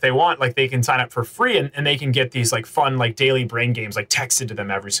customer, if they want, like they can sign up for free and they can get these like fun, like daily brain games, like texted to them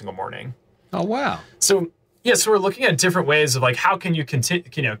every single morning. Oh, wow. So we're looking at different ways of like, how can you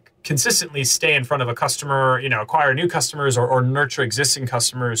consistently stay in front of a customer, acquire new customers or nurture existing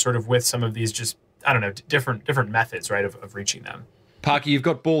customers sort of with some of these just, I don't know, different methods, right, of reaching them. Parker, you've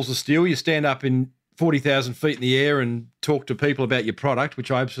got balls of steel. You stand up in 40,000 feet in the air and talk to people about your product,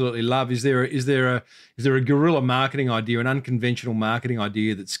 which I absolutely love. Is there a guerrilla marketing idea, an unconventional marketing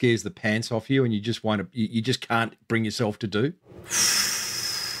idea that scares the pants off you and you just can't bring yourself to do?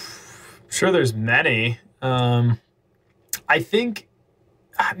 Sure, there's many. I think,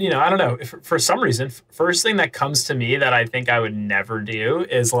 I don't know. For some reason, first thing that comes to me that I think I would never do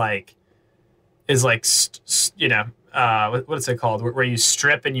is what is it called? Where you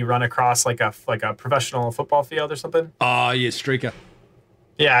strip and you run across like a professional football field or something? Oh, yeah, streaker.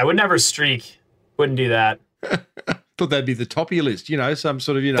 Yeah, I would never streak. Wouldn't do that. Thought that'd be the top of your list, some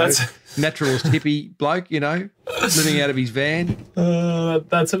sort of, naturalist hippie bloke, living out of his van.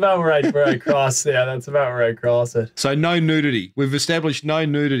 That's about where I cross. Yeah, that's about where I cross it. So no nudity. We've established no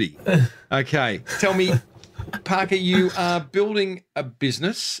nudity. Okay. Tell me, Parker, you are building a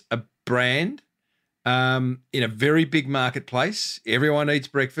business, a brand, in a very big marketplace. Everyone eats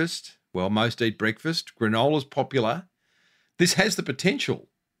breakfast. Well, most eat breakfast. Granola's popular. This has the potential,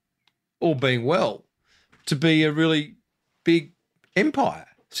 all being well, to be a really big empire,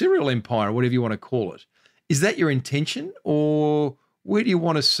 cereal empire, whatever you want to call it. Is that your intention, or where do you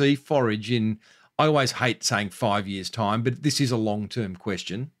want to see Forij in, I always hate saying 5 years' time, but this is a long-term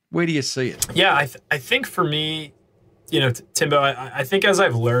question. Where do you see it? Yeah, I think for me, Timbo, I think as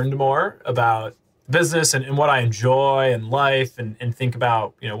I've learned more about business and what I enjoy in life and think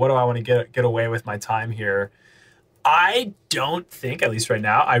about, what do I want to get away with my time here, I don't think, at least right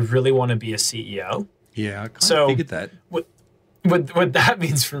now, I really want to be a CEO. Yeah, I kind of figured that. What that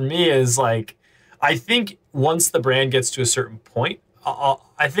means for me is like, I think once the brand gets to a certain point,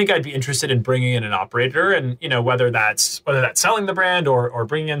 I think I'd be interested in bringing in an operator, and whether that's selling the brand or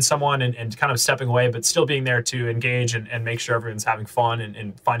bringing in someone and kind of stepping away, but still being there to engage and make sure everyone's having fun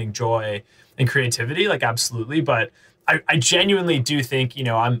and finding joy and creativity. Like, absolutely. But I genuinely do think,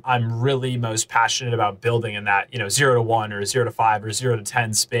 I'm really most passionate about building in that, 0 to 1 or 0 to 5 or 0 to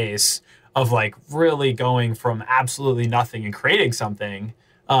 10 space of like really going from absolutely nothing and creating something,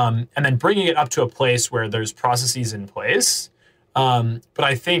 and then bringing it up to a place where there's processes in place. But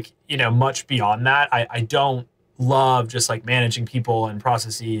I think, much beyond that, I don't love just like managing people and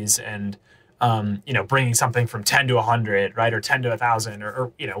processes and, bringing something from 10 to 100, right? Or 10 to 1,000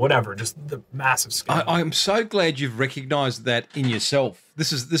 or whatever, just the massive scale. I'm so glad you've recognized that in yourself.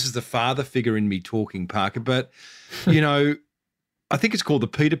 This is the father figure in me talking, Parker, but, I think it's called the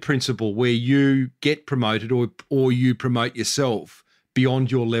Peter Principle, where you get promoted or you promote yourself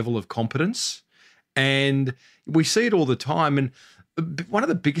beyond your level of competence. And we see it all the time. And one of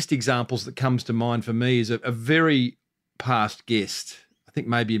the biggest examples that comes to mind for me is a very past guest. I think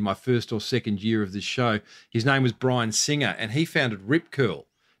maybe in my first or second year of this show. His name was Brian Singer, and he founded Rip Curl.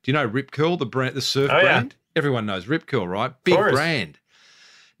 Do you know Rip Curl, the surf brand? Yeah. Everyone knows Rip Curl, right? Big brand.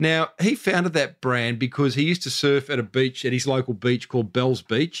 Now, he founded that brand because he used to surf at a beach, at his local beach called Bells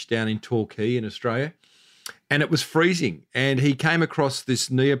Beach down in Torquay in Australia, and it was freezing. And he came across this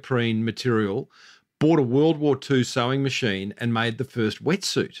neoprene material, bought a World War II sewing machine and made the first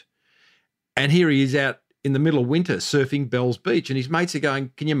wetsuit. And here he is out in the middle of winter surfing Bells Beach, and his mates are going,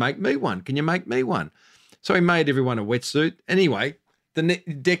 "Can you make me one? Can you make me one?" So he made everyone a wetsuit. Anyway,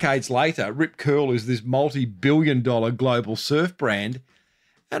 decades later, Rip Curl is this multi-billion-dollar global surf brand.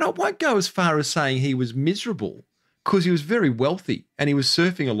 And I won't go as far as saying he was miserable, because he was very wealthy and he was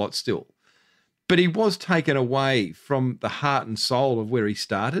surfing a lot still. But he was taken away from the heart and soul of where he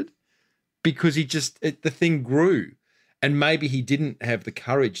started, because the thing grew. And maybe he didn't have the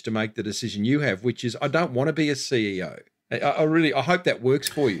courage to make the decision you have, which is, I don't want to be a CEO. I hope that works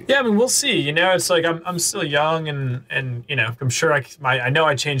for you. Yeah, I mean, we'll see. It's like I'm still young, and I'm sure I know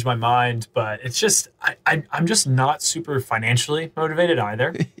I changed my mind, but it's just I'm just not super financially motivated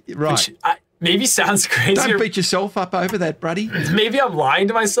either. Right. Which maybe sounds crazy. Don't beat yourself up over that, buddy. Maybe I'm lying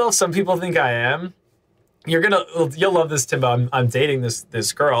to myself. Some people think I am. You'll love this, Timbo. I'm dating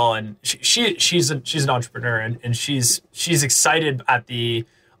this girl, and she's an entrepreneur, and she's excited at the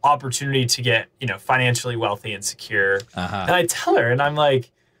opportunity to get financially wealthy and secure. And I tell her, and I'm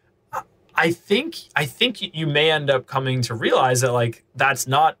like, I think you may end up coming to realize that like that's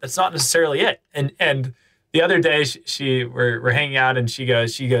not necessarily it. And the other day we're hanging out, and she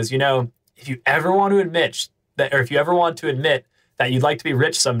goes, if you ever want to admit that you'd like to be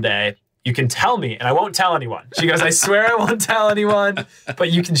rich someday, you can tell me, and I won't tell anyone. She goes, I swear I won't tell anyone,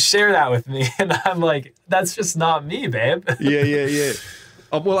 but you can share that with me. And I'm like, that's just not me, babe. Yeah.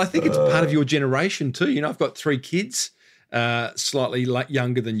 Oh, well, I think it's part of your generation too. I've got 3 kids, slightly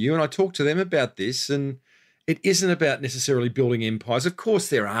younger than you, and I talk to them about this, and it isn't about necessarily building empires. Of course,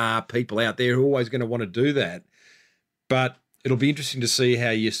 there are people out there who are always going to want to do that, but it'll be interesting to see how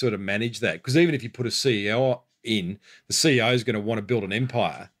you sort of manage that, because even if you put a CEO in, the CEO is going to want to build an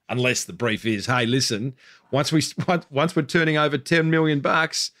empire, unless the brief is, hey, listen, once we're turning over $10 million,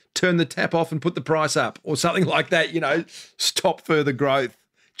 turn the tap off and put the price up, or something like that, stop further growth.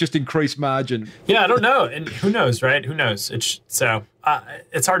 Just increase margin. Yeah, I don't know. And who knows, right? Who knows? It's hard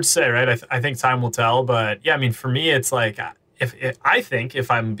to say, right? I think time will tell. But yeah, I mean, for me, it's like, if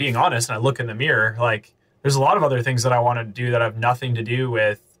I'm being honest and I look in the mirror, like there's a lot of other things that I want to do that have nothing to do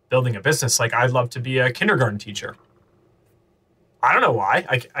with building a business. Like I'd love to be a kindergarten teacher. I don't know why.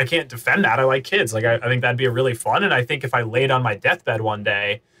 I can't defend that. I like kids. Like I think that'd be really fun. And I think if I laid on my deathbed one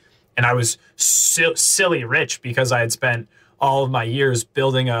day and I was silly rich because I had spent all of my years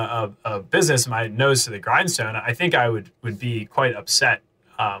building a business, my nose to the grindstone, I think I would be quite upset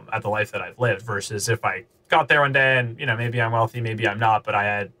at the life that I've lived, versus if I got there one day and, maybe I'm wealthy, maybe I'm not, but I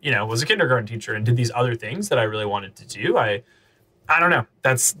had, was a kindergarten teacher and did these other things that I really wanted to do. I don't know.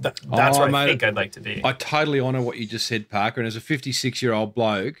 That's where I think I'd like to be. I totally honor what you just said, Parker. And as a 56-year-old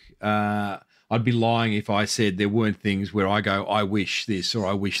bloke, I'd be lying if I said there weren't things where I go, I wish this or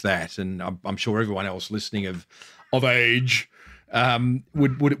I wish that. And I'm sure everyone else listening of age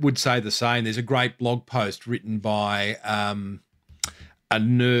would say the same. There's a great blog post written by a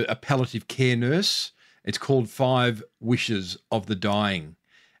palliative care nurse. It's called 5 Wishes of the Dying.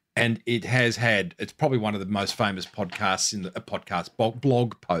 And it's probably one of the most famous podcasts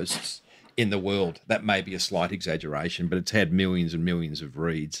blog posts in the world. That may be a slight exaggeration, but it's had millions and millions of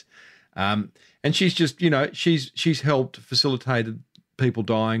reads. And she's just, she's helped facilitate people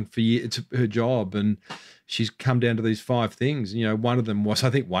dying for years. It's her job, and she's come down to these 5 things. You know, one of them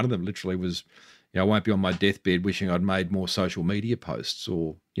literally was, you know, I won't be on my deathbed wishing I'd made more social media posts,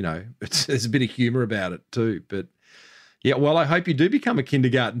 or, you know, there's a bit of humour about it too. But yeah, well, I hope you do become a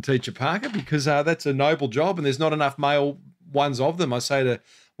kindergarten teacher, Parker, because that's a noble job, and there's not enough male ones of them. I say to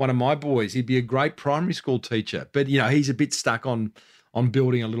one of my boys, he'd be a great primary school teacher, but, you know, he's a bit stuck on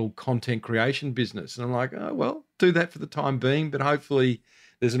building a little content creation business. And I'm like, oh, well, do that for the time being, but hopefully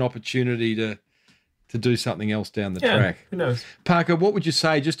there's an opportunity to do something else down the track. Who knows? Parker, what would you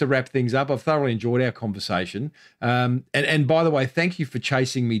say, just to wrap things up? I've thoroughly enjoyed our conversation. And by the way, thank you for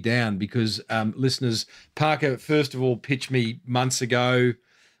chasing me down, because listeners, Parker, first of all, pitched me months ago.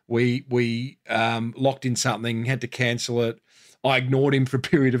 We locked in something, had to cancel it. I ignored him for a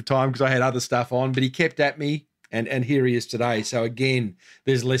period of time because I had other stuff on, but he kept at me, and here he is today. So again,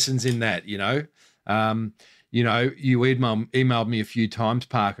 there's lessons in that, you know. You emailed me a few times,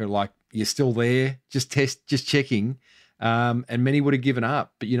 Parker, like, you're still there, just checking. And many would have given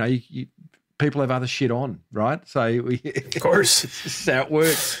up, but, you know, people have other shit on, right? So of course, this is how it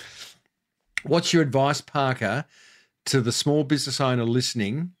works. What's your advice, Parker, to the small business owner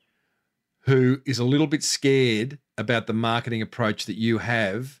listening who is a little bit scared about the marketing approach that you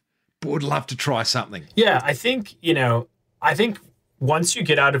have, but would love to try something? Yeah, I think once you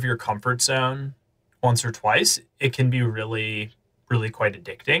get out of your comfort zone once or twice, it can be really, really quite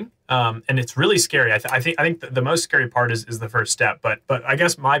addicting. And it's really scary. I think the most scary part is the first step. But I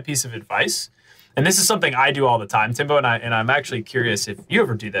guess my piece of advice, and this is something I do all the time, Timbo, and I'm actually curious if you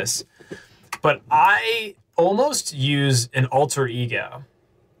ever do this, but I almost use an alter ego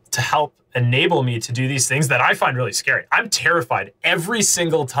to help enable me to do these things that I find really scary. I'm terrified every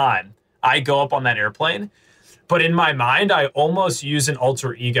single time I go up on that airplane. But in my mind, I almost use an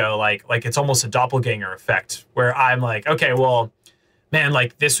alter ego, like it's almost a doppelganger effect, where I'm like, okay, well, man,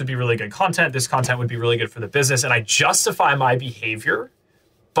 like, this would be really good content. This content would be really good for the business. And I justify my behavior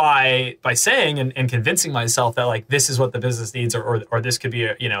by saying and convincing myself that, like, this is what the business needs, or this could be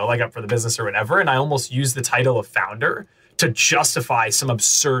a leg up for the business or whatever. And I almost use the title of founder to justify some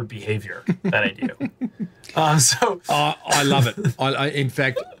absurd behavior that I do. I love it. In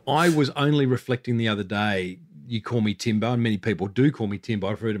fact, I was only reflecting the other day. You call me Timbo, and many people do call me Timbo.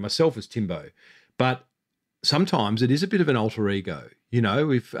 I refer to myself as Timbo, but sometimes it is a bit of an alter ego. You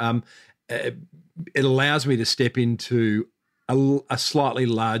know, if it allows me to step into a slightly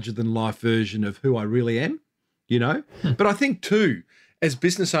larger than life version of who I really am. You know, but I think too, as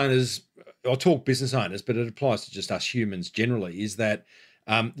business owners, I'll talk business owners, but it applies to just us humans generally, is that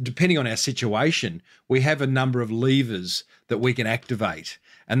depending on our situation, we have a number of levers that we can activate.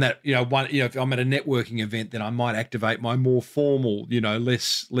 And that, if I'm at a networking event, then I might activate my more formal,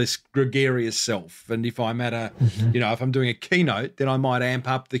 less gregarious self. And if I'm at if I'm doing a keynote, then I might amp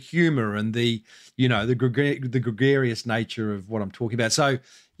up the humor and the gregarious nature of what I'm talking about. So,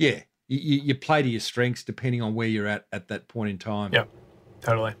 yeah, you play to your strengths depending on where you're at that point in time. Yeah,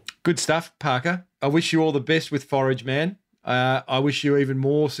 totally. Good stuff, Parker. I wish you all the best with Forij, man. I wish you even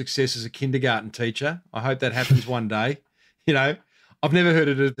more success as a kindergarten teacher. I hope that happens one day. I've never heard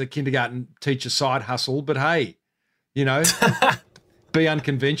of the kindergarten teacher side hustle, but hey, be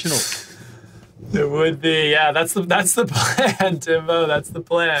unconventional. It would be, yeah. That's the plan, Timbo. That's the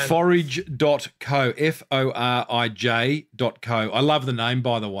plan. Forij.co, Forij.co. I love the name,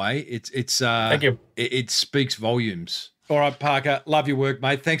 by the way. It's Thank you. It speaks volumes. All right, Parker. Love your work,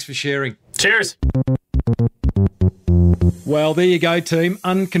 mate. Thanks for sharing. Cheers. Well, there you go, team.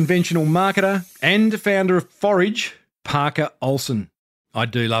 Unconventional marketer and founder of Forij, Parker Olson. I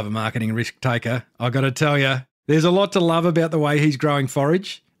do love a marketing risk taker. I got to tell you, there's a lot to love about the way he's growing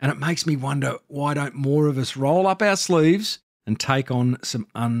Forij, and it makes me wonder, why don't more of us roll up our sleeves and take on some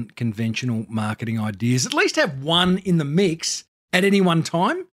unconventional marketing ideas? At least have one in the mix at any one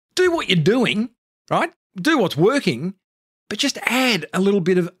time. Do what you're doing, right? Do what's working, but just add a little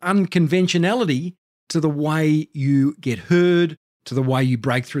bit of unconventionality to the way you get heard, to the way you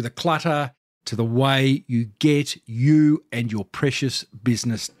break through the clutter, to the way you get you and your precious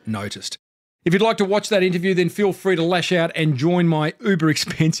business noticed. If you'd like to watch that interview, then feel free to lash out and join my uber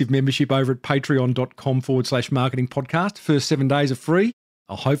expensive membership over at patreon.com/marketing podcast. First 7 days are free.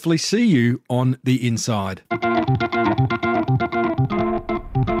 I'll hopefully see you on the inside.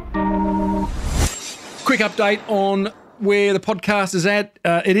 Quick update on where the podcast is at.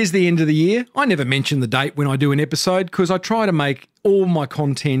 It is the end of the year. I never mention the date when I do an episode because I try to make all my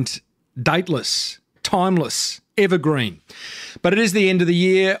content dateless, timeless, evergreen. But it is the end of the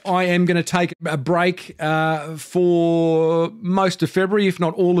year. I am going to take a break for most of February, if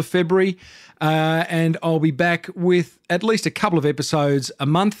not all of February. And I'll be back with at least a couple of episodes a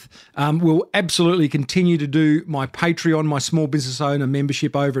month. We'll absolutely continue to do my Patreon, my small business owner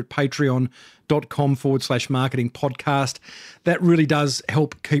membership over at patreon.com/marketing podcast. That really does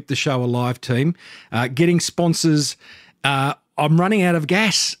help keep the show alive, team. Getting sponsors, I'm running out of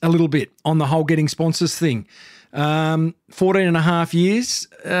gas a little bit on the whole getting sponsors thing. 14 and a half years,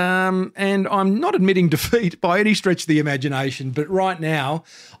 and I'm not admitting defeat by any stretch of the imagination, but right now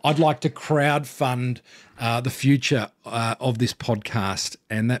I'd like to crowdfund the future of this podcast,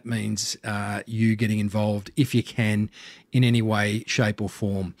 and that means you getting involved, if you can, in any way, shape or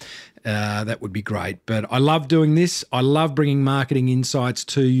form. That would be great. But I love doing this. I love bringing marketing insights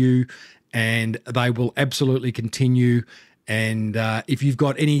to you, and they will absolutely continue. And if you've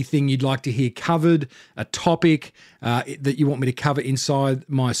got anything you'd like to hear covered, a topic that you want me to cover inside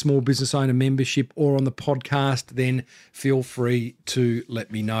my small business owner membership or on the podcast, then feel free to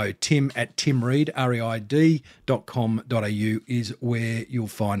let me know. Tim@timreid, reid.com.au is where you'll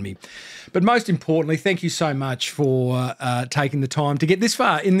find me. But most importantly, thank you so much for taking the time to get this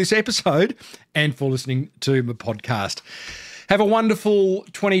far in this episode and for listening to my podcast. Have a wonderful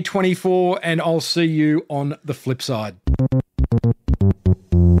 2024, and I'll see you on the flip side.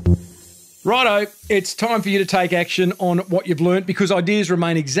 Righto, it's time for you to take action on what you've learned, because ideas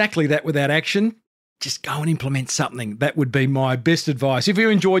remain exactly that without action. Just go and implement something. That would be my best advice. If you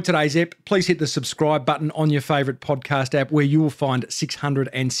enjoyed today's ep, please hit the subscribe button on your favourite podcast app, where you will find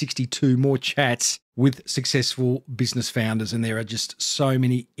 662 more chats with successful business founders. And there are just so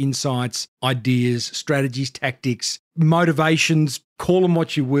many insights, ideas, strategies, tactics, motivations, call them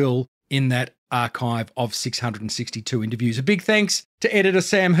what you will, in that archive of 662 interviews. A big thanks to editor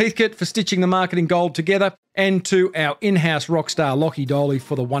Sam Heathcote for stitching the marketing gold together, and to our in-house rock star Lockie Doley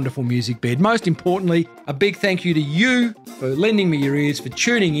for the wonderful music bed. Most importantly, a big thank you to you for lending me your ears, for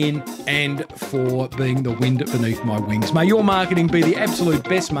tuning in, and for being the wind beneath my wings. May your marketing be the absolute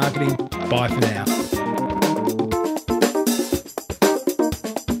best marketing. Bye for now.